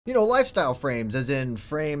You know, lifestyle frames, as in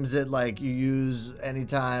frames that like you use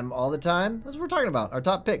anytime, all the time. That's what we're talking about. Our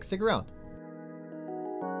top picks. Stick around.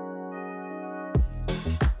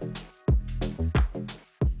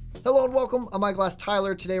 Hello and welcome. I'm Eyeglass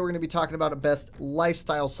Tyler. Today we're going to be talking about the best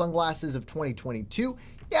lifestyle sunglasses of 2022.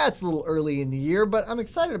 Yeah, it's a little early in the year, but I'm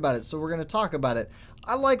excited about it, so we're going to talk about it.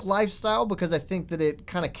 I like lifestyle because I think that it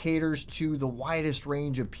kind of caters to the widest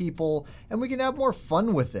range of people, and we can have more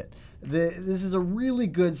fun with it. This is a really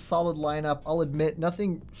good, solid lineup. I'll admit,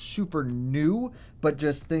 nothing super new, but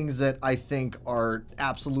just things that I think are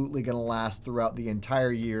absolutely going to last throughout the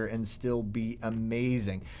entire year and still be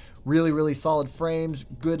amazing. Really, really solid frames,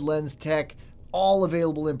 good lens tech, all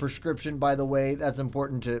available in prescription, by the way. That's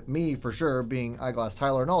important to me for sure, being Eyeglass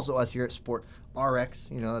Tyler, and also us here at SportRx.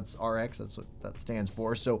 You know, that's RX, that's what that stands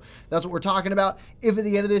for. So that's what we're talking about. If at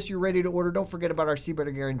the end of this you're ready to order, don't forget about our See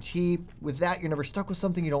Better guarantee. With that, you're never stuck with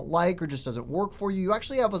something you don't like or just doesn't work for you. You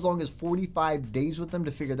actually have as long as 45 days with them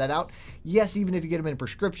to figure that out. Yes, even if you get them in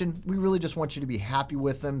prescription, we really just want you to be happy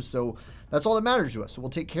with them. So that's all that matters to us. So we'll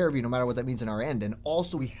take care of you no matter what that means in our end. And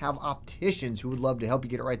also we have opticians who would love to help you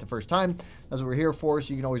get it right the first time. That's what we're here for.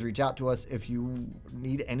 So you can always reach out to us if you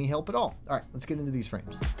need any help at all. All right, let's get into these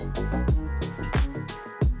frames.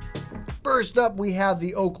 First up, we have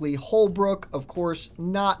the Oakley Holbrook. Of course,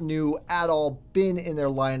 not new at all. Been in their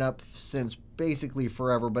lineup since basically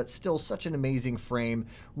forever, but still such an amazing frame.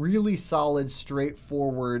 Really solid,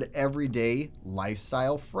 straightforward, everyday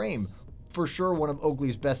lifestyle frame. For sure, one of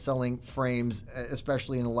Oakley's best-selling frames,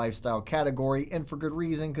 especially in the lifestyle category, and for good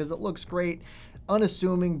reason, because it looks great,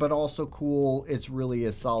 unassuming, but also cool. It's really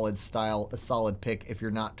a solid style, a solid pick if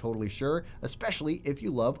you're not totally sure, especially if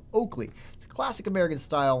you love Oakley. It's a classic American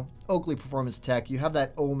style, Oakley performance tech. You have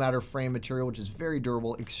that O-matter frame material, which is very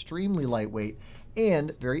durable, extremely lightweight,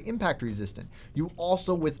 and very impact resistant. You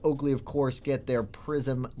also, with Oakley, of course, get their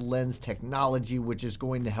prism lens technology, which is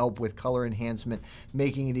going to help with color enhancement,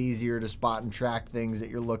 making it easier to spot and track things that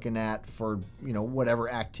you're looking at for, you know,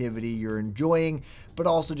 whatever activity you're enjoying, but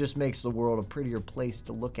also just makes the world a prettier place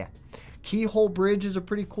to look at. Keyhole bridge is a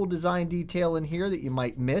pretty cool design detail in here that you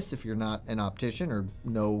might miss if you're not an optician or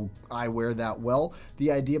know eyewear that well.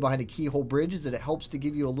 The idea behind a keyhole bridge is that it helps to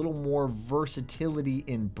give you a little more versatility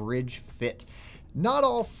in bridge fit. Not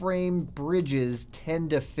all frame bridges tend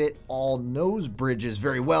to fit all nose bridges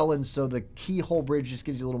very well, and so the keyhole bridge just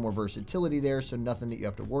gives you a little more versatility there, so nothing that you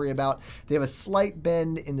have to worry about. They have a slight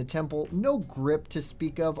bend in the temple, no grip to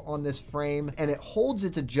speak of on this frame, and it holds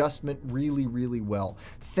its adjustment really, really well.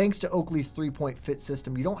 Thanks to Oakley's 3-point fit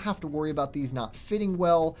system, you don't have to worry about these not fitting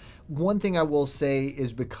well. One thing I will say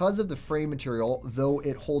is because of the frame material, though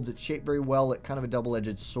it holds its shape very well, it's kind of a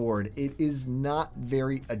double-edged sword, it is not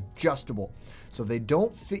very adjustable. So if they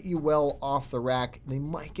don't fit you well off the rack, they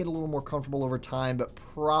might get a little more comfortable over time, but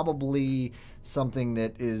probably something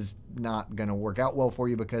that is not going to work out well for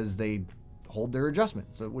you because they hold their adjustment,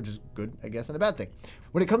 so which is good, I guess, and a bad thing.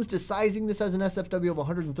 When it comes to sizing, this has an SFW of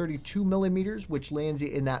 132 millimeters, which lands you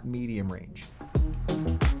in that medium range.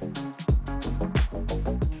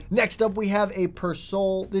 Next up, we have a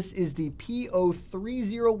Persol. This is the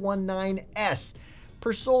PO3019S.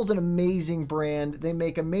 Persol's an amazing brand. They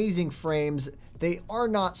make amazing frames. They are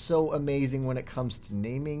not so amazing when it comes to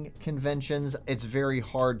naming conventions. It's very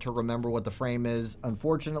hard to remember what the frame is,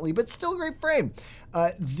 unfortunately, but still a great frame.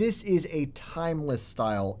 This is a timeless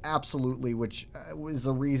style, absolutely, which was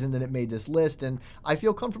the reason that it made this list, and I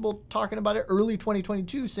feel comfortable talking about it early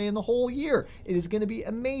 2022, saying the whole year. It is going to be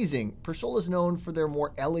amazing. Persol is known for their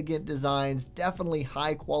more elegant designs, definitely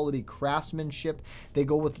high-quality craftsmanship. They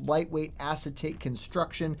go with lightweight acetate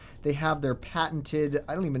construction. They have their patented,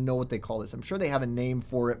 I don't even know what they call this. I'm sure they have a name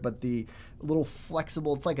for it, but the little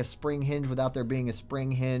flexible, it's like a spring hinge without there being a spring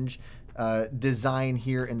hinge. Design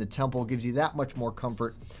here in the temple gives you that much more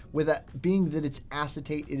comfort. With that being that it's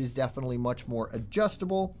acetate, it is definitely much more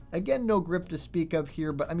adjustable. Again, no grip to speak of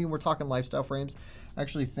here, but I mean, we're talking lifestyle frames. I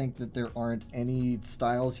actually think that there aren't any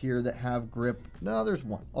styles here that have grip. No, there's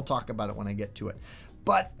one. I'll talk about it when I get to it.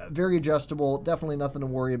 But very adjustable, definitely nothing to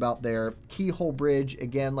worry about there. Keyhole bridge,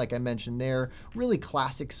 again, like I mentioned there, really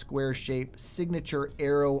classic square shape, signature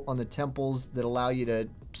arrow on the temples that allow you to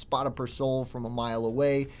spot a Persol from a mile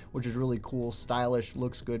away, which is really cool, stylish,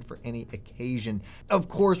 looks good for any occasion. Of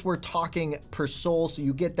course, we're talking Persol, so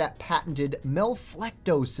you get that patented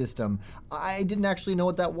Melflecto system. I didn't actually know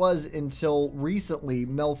what that was until recently.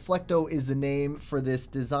 Melflecto is the name for this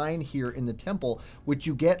design here in the temple, which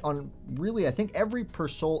you get on really, I think, every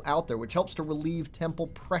Persol out there, which helps to relieve temple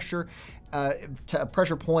pressure,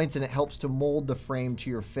 pressure points, and it helps to mold the frame to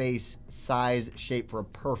your face, size, shape for a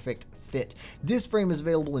perfect fit. This frame is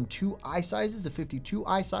available in 2 eye sizes, a 52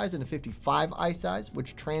 eye size and a 55 eye size,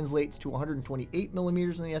 which translates to 128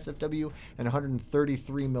 millimeters in the SFW and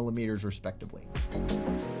 133 millimeters respectively.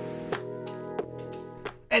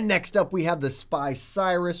 And next up, we have the Spy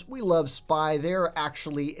Cyrus. We love Spy. They're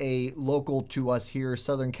actually a local to us here,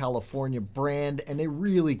 Southern California brand, and they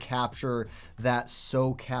really capture that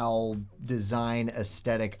SoCal design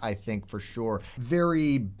aesthetic, I think, for sure.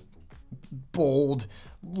 Very bold,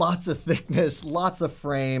 lots of thickness, lots of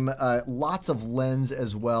frame, lots of lens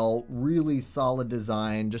as well. Really solid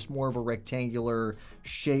design, just more of a rectangular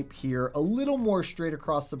shape here, a little more straight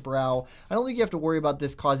across the brow. I don't think you have to worry about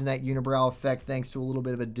this causing that unibrow effect thanks to a little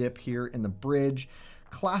bit of a dip here in the bridge.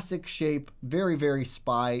 Classic shape, very, very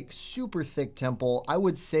Spy, super thick temple. I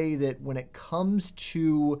would say that when it comes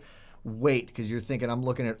to weight, because you're thinking I'm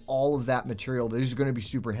looking at all of that material, these are going to be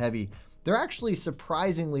super heavy. They're actually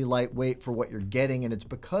surprisingly lightweight for what you're getting, and it's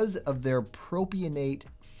because of their propionate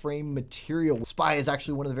frame material. Spy is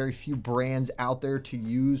actually one of the very few brands out there to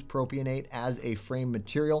use propionate as a frame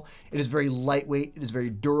material. It is very lightweight, it is very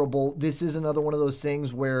durable. This is another one of those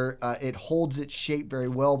things where it holds its shape very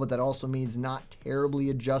well, but that also means not terribly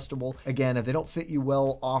adjustable. Again, if they don't fit you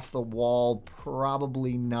well off the wall,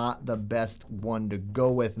 probably not the best one to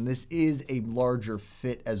go with. And this is a larger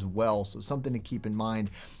fit as well, so something to keep in mind.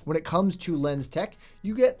 When it comes to lens tech,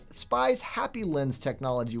 you get Spy's Happy Lens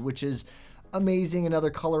technology, which is amazing. Another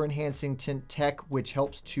color enhancing tint tech, which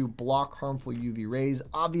helps to block harmful UV rays,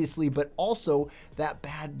 obviously, but also that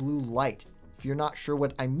bad blue light. If you're not sure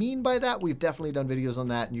what I mean by that, we've definitely done videos on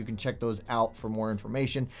that, and you can check those out for more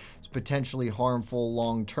information. It's potentially harmful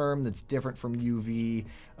long term, that's different from UV,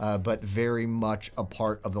 but very much a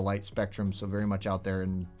part of the light spectrum, so very much out there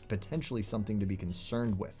and potentially something to be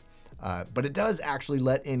concerned with. But it does actually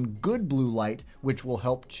let in good blue light, which will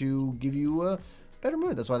help to give you a better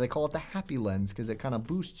mood. That's why they call it the happy lens, because it kind of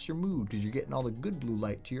boosts your mood because you're getting all the good blue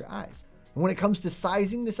light to your eyes. And when it comes to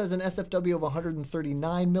sizing, this has an SFW of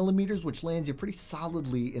 139 millimeters, which lands you pretty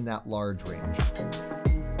solidly in that large range.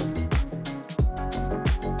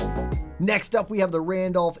 Next up, we have the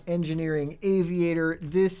Randolph Engineering Aviator.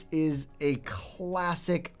 This is a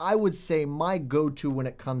classic, I would say my go-to when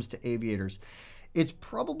it comes to aviators. It's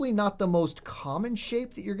probably not the most common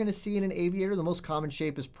shape that you're going to see in an aviator. The most common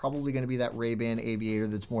shape is probably going to be that Ray-Ban aviator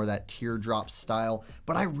that's more that teardrop style,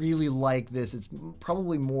 but I really like this. It's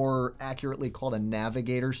probably more accurately called a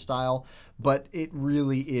navigator style, but it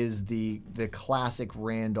really is the classic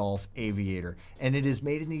Randolph aviator. And it is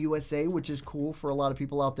made in the USA, which is cool for a lot of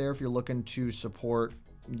people out there if you're looking to support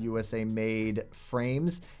USA made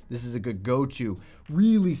frames. This is a good go-to.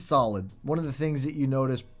 Really solid. One of the things that you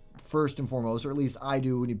notice first and foremost, or at least I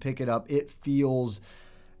do when you pick it up, it feels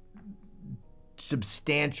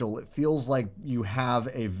substantial. It feels like you have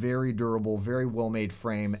a very durable, very well-made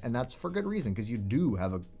frame, and that's for good reason, because you do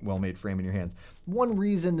have a well-made frame in your hands. One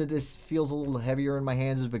reason that this feels a little heavier in my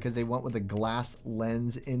hands is because they went with a glass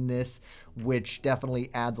lens in this, which definitely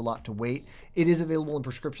adds a lot to weight. It is available in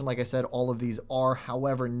prescription, like I said, all of these are,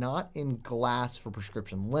 however, not in glass for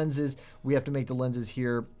prescription lenses. We have to make the lenses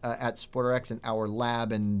here at SportRx in our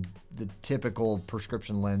lab, and the typical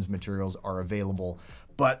prescription lens materials are available,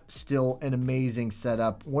 but still an amazing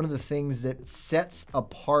setup. One of the things that sets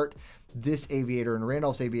apart this aviator and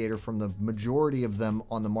Randolph's aviator from the majority of them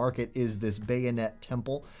on the market is this bayonet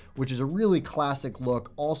temple, which is a really classic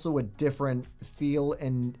look, also a different feel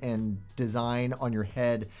and design on your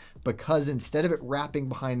head, because instead of it wrapping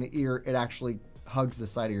behind the ear, it actually hugs the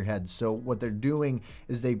side of your head. So what they're doing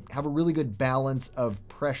is they have a really good balance of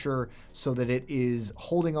pressure so that it is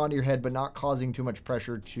holding onto your head but not causing too much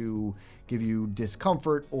pressure to give you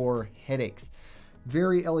discomfort or headaches.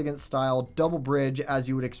 Very elegant style, double bridge as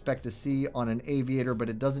you would expect to see on an aviator, but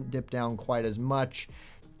it doesn't dip down quite as much.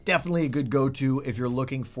 Definitely a good go-to if you're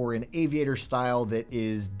looking for an aviator style that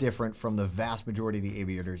is different from the vast majority of the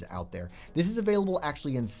aviators out there. This is available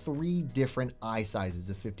actually in 3 different eye sizes,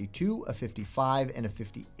 a 52, a 55, and a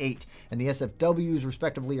 58. And the SFWs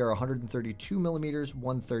respectively are 132 millimeters,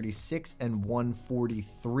 136, and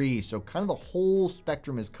 143. So kind of the whole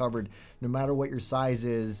spectrum is covered. No matter what your size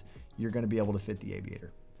is, you're going to be able to fit the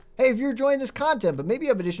aviator. Hey, if you're enjoying this content, but maybe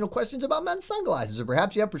you have additional questions about men's sunglasses, or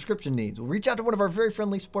perhaps you have prescription needs, well, reach out to one of our very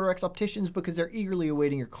friendly SportRx opticians, because they're eagerly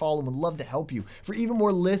awaiting your call and would love to help you. For even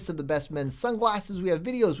more lists of the best men's sunglasses, we have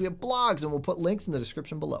videos, we have blogs, and we'll put links in the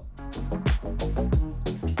description below.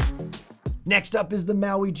 Next up is the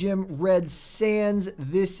Maui Jim Red Sands.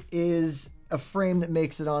 This is a frame that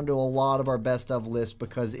makes it onto a lot of our best of lists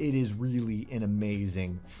because it is really an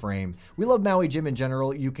amazing frame. We love Maui Jim in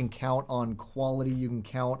general. You can count on quality. You can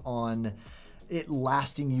count on it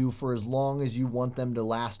lasting you for as long as you want them to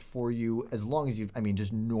last for you, as long as you, I mean,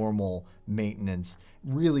 just normal maintenance.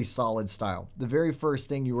 Really solid style. The very first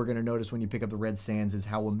thing you are going to notice when you pick up the Red Sands is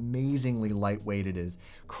how amazingly lightweight it is.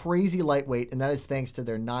 Crazy lightweight, and that is thanks to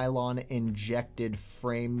their nylon injected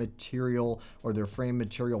frame material or their frame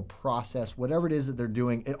material process, whatever it is that they're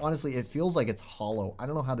doing. It honestly, it feels like it's hollow. I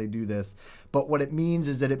don't know how they do this, but what it means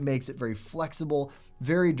is that it makes it very flexible,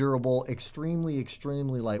 very durable, extremely,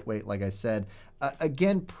 extremely lightweight, like I said.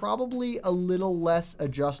 Again, probably a little less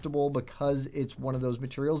adjustable because it's one of those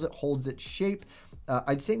materials that holds its shape.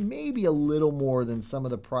 I'd say maybe a little more than some of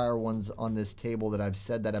the prior ones on this table that I've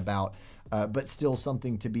said that about, but still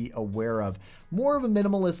something to be aware of. More of a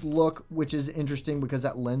minimalist look, which is interesting because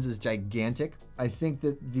that lens is gigantic. I think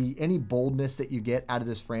that any boldness that you get out of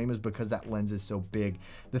this frame is because that lens is so big.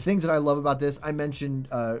 The things that I love about this, I mentioned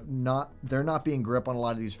there not being grip on a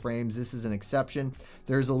lot of these frames. This is an exception.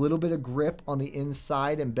 There's a little bit of grip on the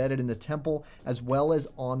inside embedded in the temple as well as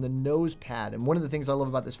on the nose pad. And one of the things I love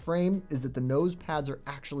about this frame is that the nose pads are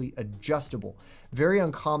actually adjustable. Very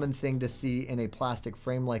uncommon thing to see in a plastic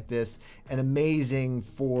frame like this, and amazing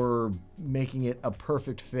for making it a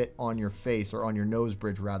perfect fit on your face, or on your nose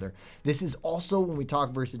bridge rather. This is also, when we talk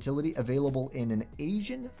versatility, available in an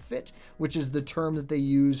Asian fit, which is the term that they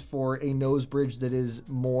use for a nose bridge that is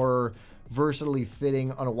more versatilely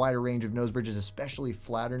fitting on a wider range of nose bridges, especially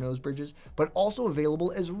flatter nose bridges, but also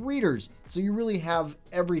available as readers. So you really have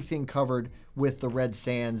everything covered with the Red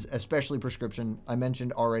Sands, especially prescription. I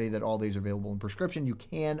mentioned already that all these are available in prescription. You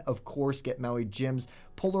can, of course, get Maui Jim's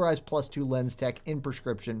Polarized +2 lens tech in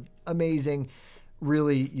prescription. Amazing.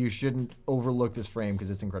 Really, you shouldn't overlook this frame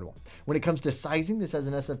because it's incredible. When it comes to sizing, this has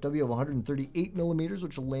an SFW of 138 millimeters,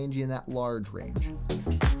 which will land you in that large range.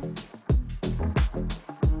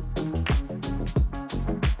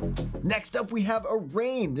 Next up, we have a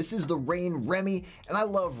Raen. This is the Raen Remmy, and I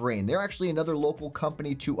love Raen. They're actually another local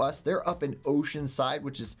company to us. They're up in Oceanside,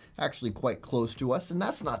 which is actually quite close to us, and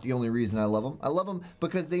that's not the only reason I love them. I love them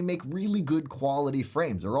because they make really good quality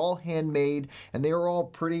frames. They're all handmade, and they are all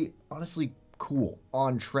pretty, honestly, cool,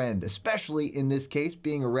 on trend, especially in this case,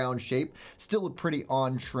 being a round shape. Still a pretty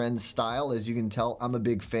on-trend style. As you can tell, I'm a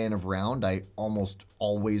big fan of round. I almost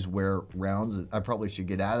always wear rounds. I probably should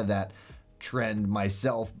get out of that trend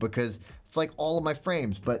myself because it's like all of my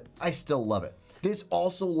frames, but I still love it. This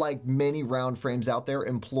also, like many round frames out there,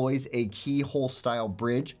 employs a keyhole style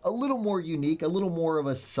bridge, a little more unique, a little more of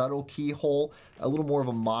a subtle keyhole, a little more of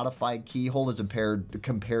a modified keyhole as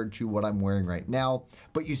compared to what I'm wearing right now,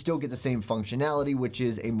 but you still get the same functionality, which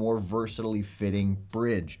is a more versatilely fitting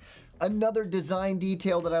bridge. Another design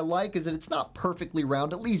detail that I like is that it's not perfectly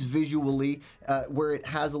round, at least visually, where it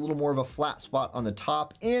has a little more of a flat spot on the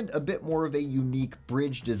top and a bit more of a unique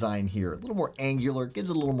bridge design here. A little more angular, gives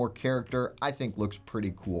it a little more character. I think looks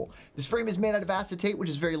pretty cool. This frame is made out of acetate, which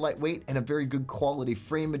is very lightweight and a very good quality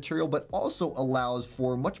frame material, but also allows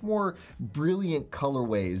for much more brilliant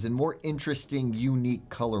colorways and more interesting, unique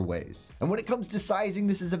colorways. And when it comes to sizing,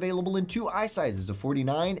 this is available in two eye sizes, a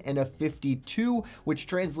 49 and a 52, which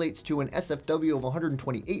translates to an SFW of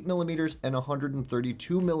 128 millimeters and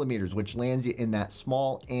 132 millimeters, which lands you in that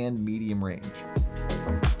small and medium range.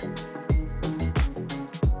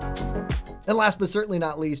 And last but certainly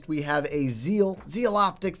not least, we have a Zeal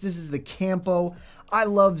Optics. This is the Campo. I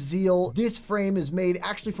love Zeal. This frame is made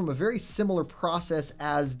actually from a very similar process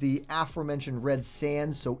as the aforementioned Red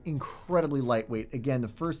Sands, so incredibly lightweight. Again, the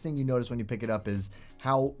first thing you notice when you pick it up is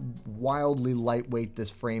how wildly lightweight this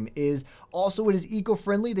frame is. Also, it is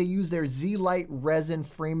eco-friendly. They use their Z-Lite resin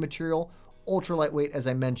frame material. Ultra lightweight, as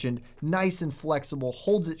I mentioned, nice and flexible,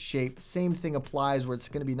 holds its shape. Same thing applies where it's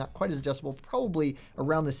going to be not quite as adjustable, probably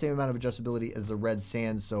around the same amount of adjustability as the Red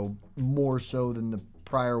Sands, so more so than the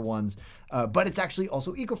prior ones, but it's actually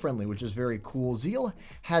also eco-friendly, which is very cool. Zeal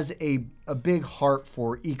has a big heart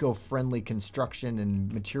for eco-friendly construction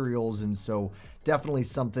and materials, and so definitely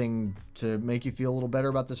something to make you feel a little better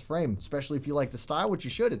about this frame, especially if you like the style, which you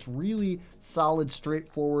should. It's really solid,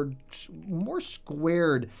 straightforward, more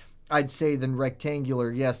squared, I'd say, than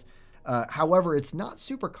rectangular. Yes. However, it's not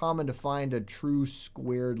super common to find a true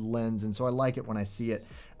squared lens, and so I like it when I see it.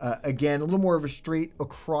 Again, a little more of a straight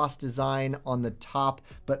across design on the top,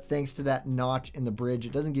 but thanks to that notch in the bridge,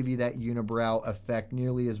 it doesn't give you that unibrow effect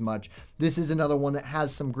nearly as much. This is another one that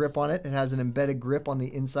has some grip on it. It has an embedded grip on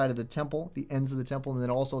the inside of the temple, the ends of the temple, and then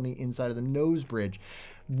also on the inside of the nose bridge.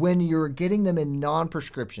 When you're getting them in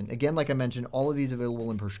non-prescription, again, like I mentioned, all of these available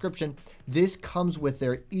in prescription, this comes with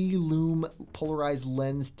their E-Lume polarized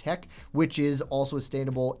lens tech, which is also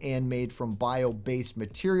sustainable and made from bio-based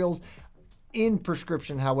materials. In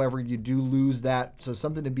prescription, however, you do lose that. So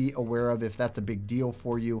something to be aware of if that's a big deal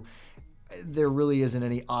for you. There really isn't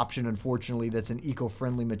any option, unfortunately, that's an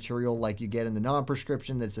eco-friendly material like you get in the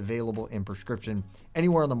non-prescription that's available in prescription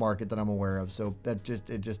anywhere on the market that I'm aware of. So it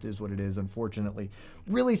just is what it is, unfortunately.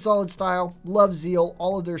 Really solid style. Love Zeal.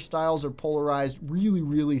 All of their styles are polarized. Really,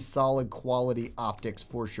 really solid quality optics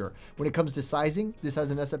for sure. When it comes to sizing, this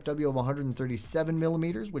has an SFW of 137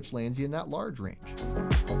 millimeters, which lands you in that large range.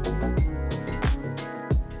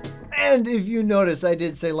 And if you notice, I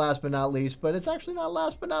did say last but not least, but it's actually not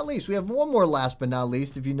last but not least. We have one more last but not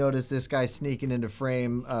least. If you notice this guy sneaking into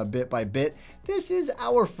frame bit by bit, this is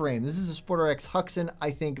our frame. This is a SportRx Huckson.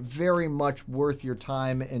 I think very much worth your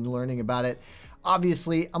time in learning about it.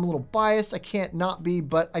 Obviously, I'm a little biased. I can't not be,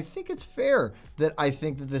 but I think it's fair that I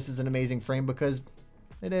think that this is an amazing frame because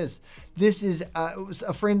it is. This is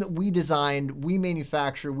a frame that we designed, we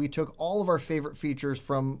manufacture. We took all of our favorite features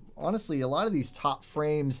from, honestly, a lot of these top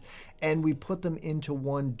frames, and we put them into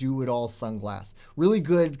one do-it-all sunglass. Really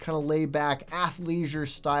good, kind of laid-back, athleisure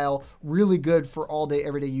style. Really good for all-day,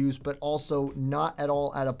 everyday use, but also not at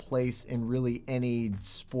all out of place in really any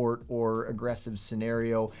sport or aggressive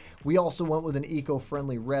scenario. We also went with an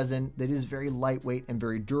eco-friendly resin that is very lightweight and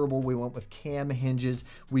very durable. We went with cam hinges.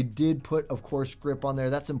 We did put, of course, grip on there.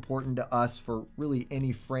 That's important to us for really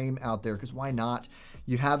any frame out there, because why not?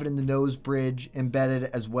 You have it in the nose bridge embedded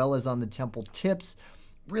as well as on the temple tips.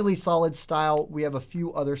 Really solid style. We have a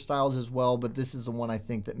few other styles as well, but this is the one I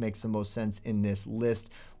think that makes the most sense in this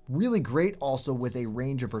list. Really great also with a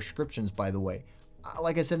range of prescriptions, by the way.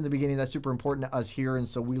 Like I said in the beginning, that's super important to us here, and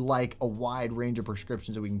so we like a wide range of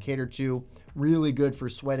prescriptions that we can cater to. Really good for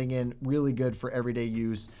sweating in, really good for everyday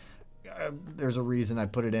use. There's a reason I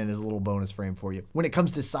put it in as a little bonus frame for you. When it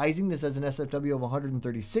comes to sizing, this has an SFW of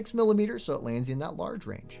 136 millimeters, so it lands you in that large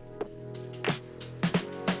range.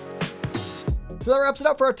 So that wraps it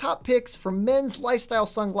up for our top picks for men's lifestyle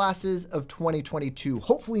sunglasses of 2022.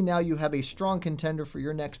 Hopefully now you have a strong contender for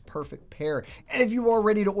your next perfect pair. And if you are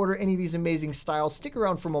ready to order any of these amazing styles, stick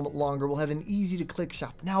around for a moment longer. We'll have an easy to click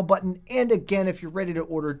shop now button. And again, if you're ready to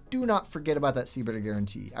order, do not forget about that See Better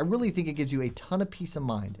guarantee. I really think it gives you a ton of peace of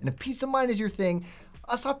mind. And if peace of mind is your thing,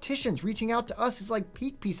 us opticians reaching out to us is like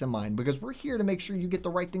peak peace of mind, because we're here to make sure you get the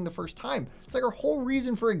right thing the first time. It's like our whole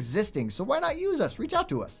reason for existing. So why not use us? Reach out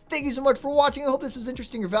to us. Thank you so much for watching. I hope this was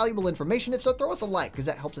interesting or valuable information. If so, throw us a like, because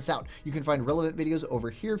that helps us out. You can find relevant videos over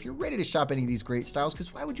here if you're ready to shop any of these great styles,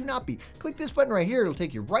 because why would you not be? Click this button right here. It'll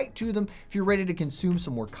take you right to them. If you're ready to consume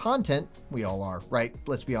some more content, we all are, right?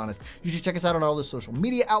 Let's be honest. You should check us out on all the social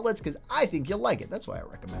media outlets, because I think you'll like it. That's why I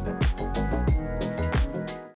recommend it.